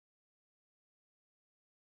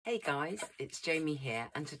Hey guys, it's Jamie here,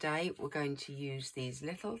 and today we're going to use these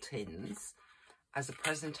little tins as a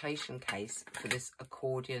presentation case for this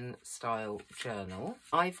accordion style journal.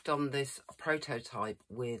 I've done this prototype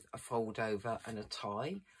with a fold over and a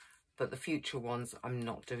tie, but the future ones I'm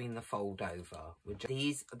not doing the fold over.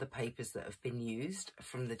 These are the papers that have been used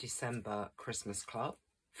from the December Christmas Club.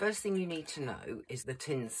 First thing you need to know is the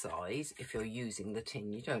tin size. If you're using the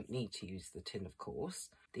tin, you don't need to use the tin, of course.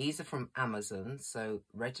 These are from Amazon, so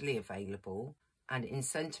readily available. And in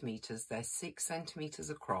centimetres, they're 6 centimetres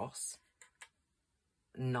across,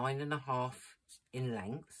 9.5 in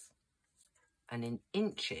length. And in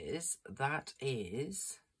inches, that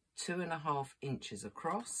is 2.5 inches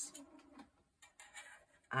across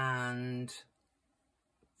and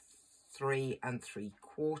 3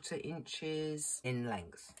 3/4 inches in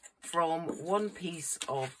length. From one piece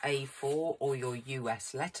of A4 or your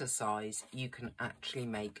US letter size, you can actually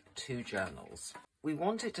make 2 journals. We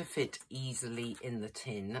want it to fit easily in the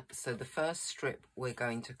tin, so the first strip we're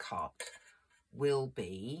going to cut will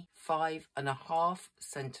be 5.5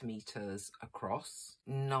 centimetres across,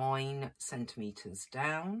 9 centimetres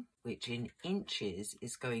down, which in inches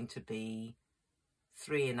is going to be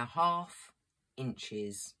 3.5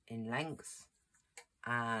 inches in length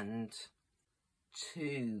and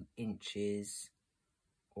 2 inches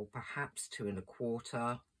or perhaps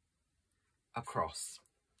 2.25 across.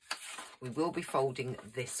 We will be folding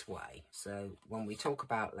this way, so when we talk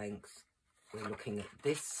about length we're looking at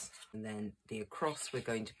this, and then the across we're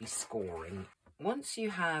going to be scoring. Once you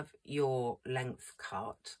have your length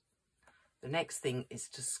cut, the next thing is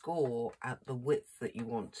to score at the width that you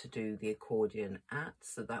want to do the accordion at.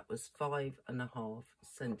 So that was 5.5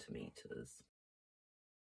 centimetres.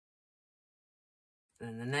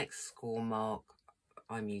 Then the next score mark,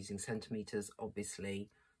 I'm using centimetres obviously,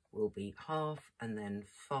 will be half, and then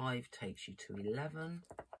 5 takes you to 11.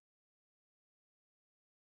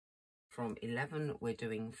 From 11 we're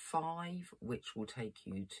doing 5, which will take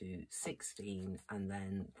you to 16, and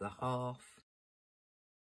then the half.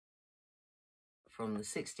 From the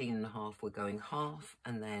 16.5 we're going half,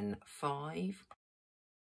 and then 5.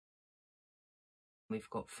 We've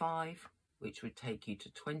got 5, which would take you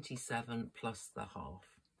to 27 plus the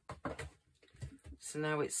half. So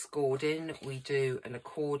now it's scored in, we do an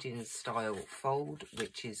accordion style fold,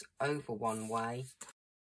 which is over one way,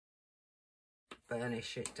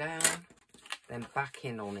 burnish it down, then back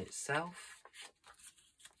in on itself,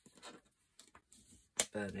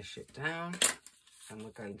 burnish it down, and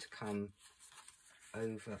we're going to come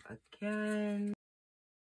over again,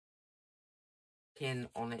 in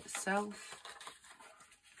on itself.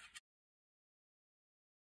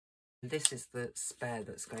 This is the spare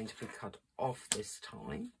that's going to be cut off this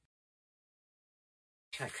time.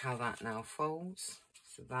 Check how that now folds.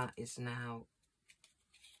 So that is now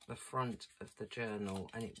the front of the journal,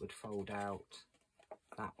 and it would fold out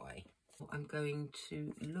that way. I'm going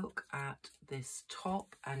to look at this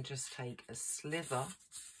top and just take a sliver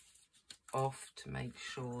off to make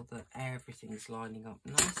sure that everything's lining up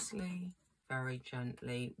nicely. Very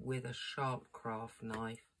gently with a sharp craft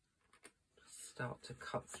knife, start to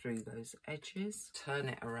cut through those edges, turn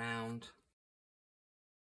it around.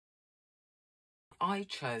 I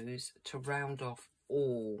chose to round off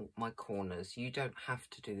all my corners. You don't have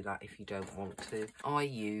to do that if you don't want to. I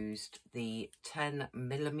used the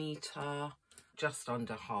 10mm, just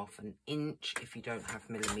under half an inch if you don't have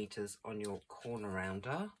millimetres on your corner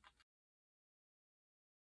rounder.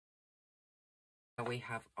 We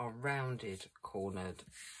have our rounded cornered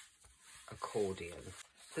accordion.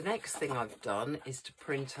 The next thing I've done is to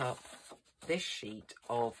print up this sheet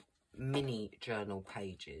of mini journal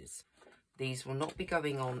pages. These will not be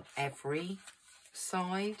going on every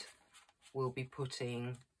side. We'll be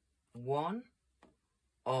putting one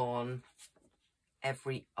on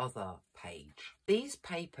every other page. These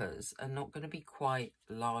papers are not going to be quite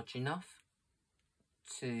large enough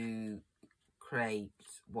to create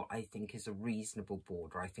what I think is a reasonable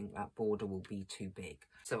border. I think that border will be too big.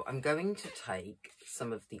 So I'm going to take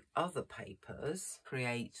some of the other papers,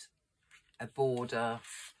 create a border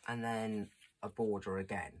and then a border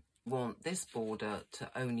again. Want this border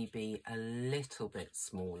to only be a little bit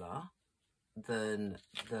smaller than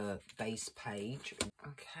the base page.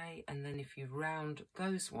 Okay, and then if you round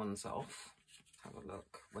those ones off, have a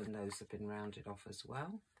look when those have been rounded off as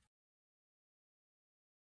well.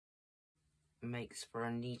 Makes for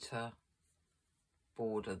a neater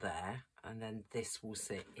border there, and then this will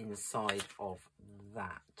sit inside of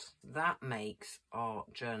that. That makes our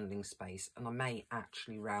journaling space, and I may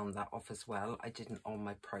actually round that off as well. I didn't on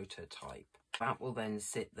my prototype. That will then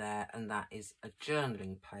sit there, and that is a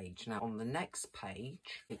journaling page. Now on the next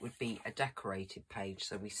page, it would be a decorated page.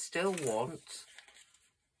 So we still want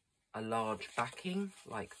a large backing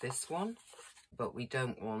like this one, but we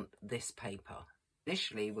don't want this paper.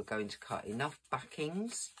 Initially, we're going to cut enough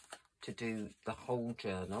backings to do the whole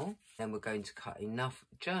journal. Then we're going to cut enough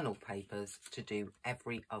journal papers to do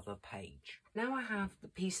every other page. Now I have the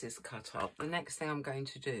pieces cut up, the next thing I'm going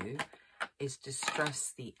to do is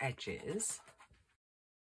distress the edges.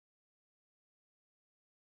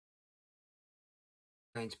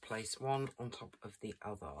 I'm going to place one on top of the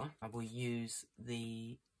other. I will use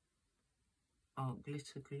the art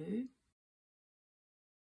glitter glue.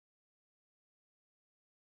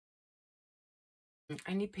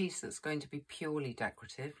 Any piece that's going to be purely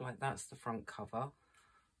decorative, like that's the front cover,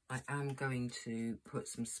 I am going to put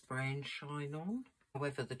some spray and shine on.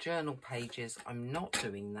 However, the journal pages, I'm not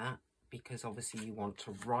doing that because obviously you want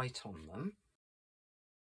to write on them.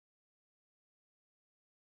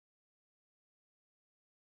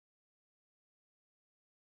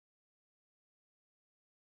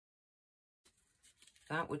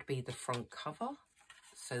 That would be the front cover,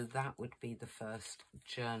 so that would be the first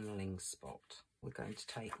journaling spot. We're going to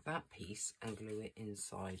take that piece and glue it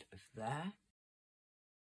inside of there.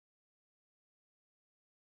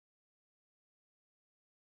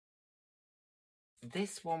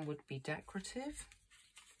 This one would be decorative.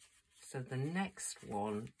 So the next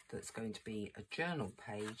one that's going to be a journal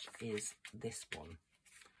page is this one.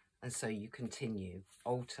 And so you continue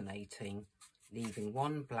alternating, leaving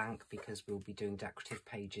one blank because we'll be doing decorative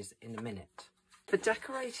pages in a minute. For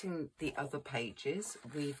decorating the other pages,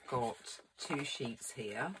 we've got two sheets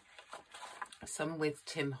here. Some with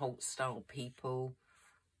Tim Holtz style people,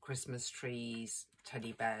 Christmas trees,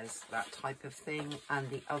 teddy bears, that type of thing. And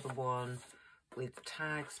the other one with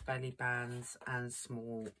tags, belly bands and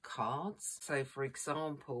small cards. So for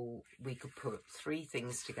example, we could put 3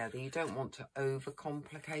 things together. You don't want to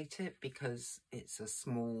overcomplicate it because it's a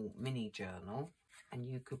small mini journal. And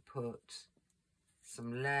you could put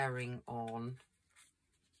some layering on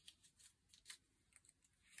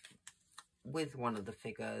with one of the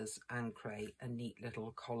figures and create a neat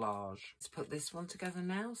little collage. Let's put this one together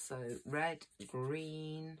now. So red,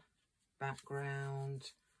 green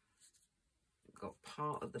background. Got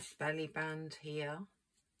part of the belly band here.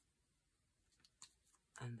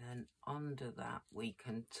 And then under that we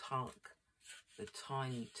can tuck the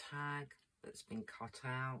tiny tag that's been cut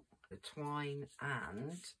out, the twine,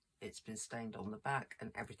 and it's been stained on the back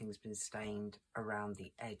and everything's been stained around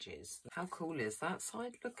the edges. How cool is that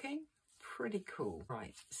side looking? Pretty cool.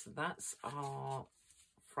 Right, so that's our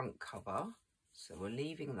front cover. So we're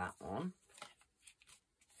leaving that one.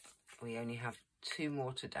 We only have 2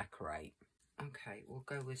 more to decorate. Okay, we'll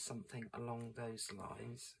go with something along those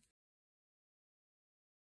lines.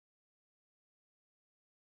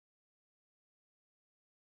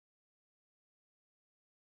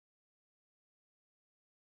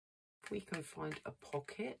 If we can find a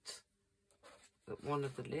pocket that one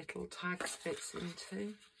of the little tags fits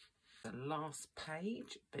into. The last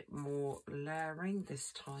page, a bit more layering,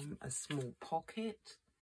 this time a small pocket.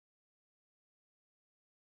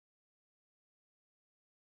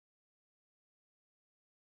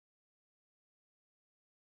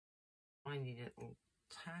 Tiny little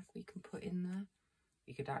tag we can put in there.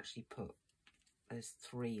 We could actually put, there's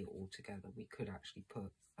 3 altogether, we could actually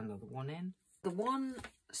put another one in. The one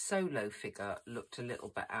solo figure looked a little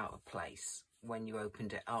bit out of place when you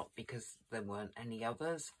opened it up because there weren't any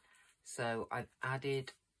others. So I've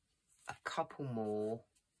added a couple more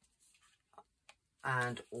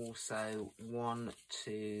and also one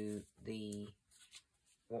to the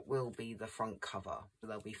what will be the front cover.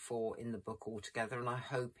 There'll be 4 in the book altogether, and I'm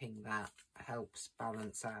hoping that helps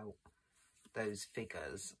balance out those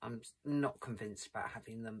figures. I'm not convinced about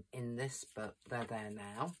having them in this, but they're there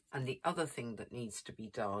now. And the other thing that needs to be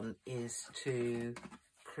done is to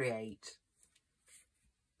create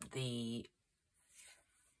the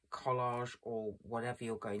collage or whatever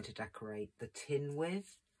you're going to decorate the tin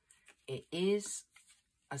with. It is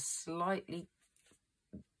a slightly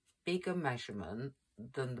bigger measurement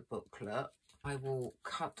than the booklet. I will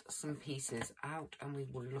cut some pieces out and we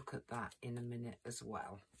will look at that in a minute as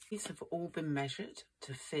well. These have all been measured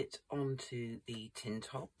to fit onto the tin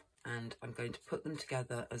top, and I'm going to put them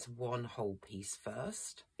together as one whole piece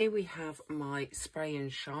first. Here we have my Spray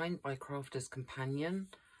and Shine by Crafter's Companion.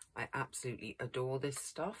 I absolutely adore this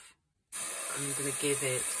stuff. I'm going to give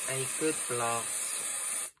it a good blast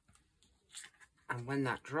And when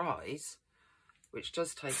that dries, which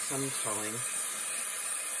does take some time,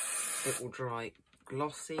 it will dry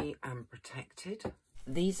glossy and protected.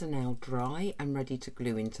 These are now dry and ready to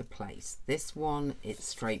glue into place. This one, it's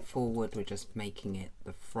straightforward. We're just making it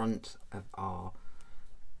the front of our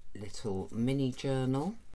little mini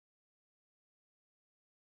journal.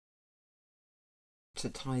 To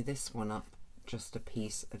tie this one up, just a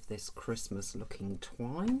piece of this Christmas looking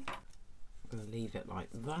twine. I'm going to leave it like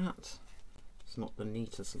that. It's not the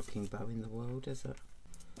neatest looking bow in the world, is it?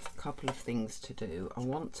 A couple of things to do. I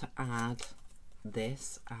want to add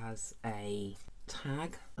this as a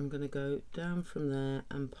tag. I'm going to go down from there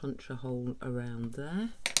and punch a hole around there.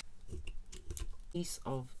 Piece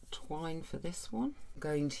of twine for this one. I'm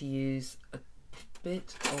going to use a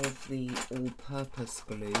bit of the all-purpose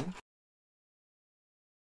glue.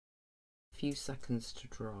 A few seconds to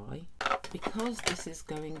dry. Because this is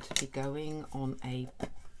going to be going on a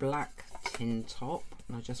black tin top,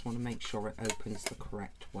 and I just want to make sure it opens the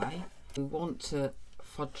correct way. We want to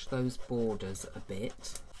fudge those borders a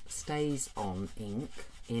bit. Stays on ink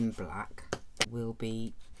in black. We'll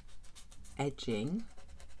be edging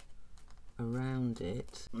around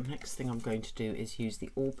it. The next thing I'm going to do is use the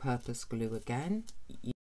all-purpose glue again.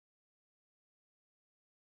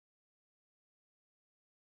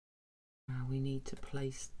 Now we need to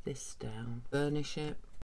place this down, burnish it.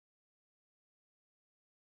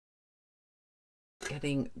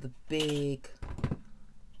 Getting the big,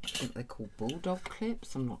 I think they're called bulldog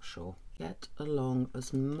clips, I'm not sure. Get along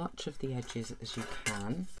as much of the edges as you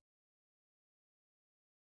can.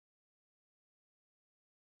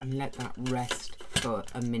 And let that rest for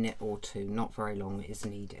a minute or two, not very long is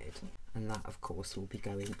needed. And that of course will be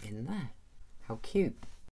going in there. How cute.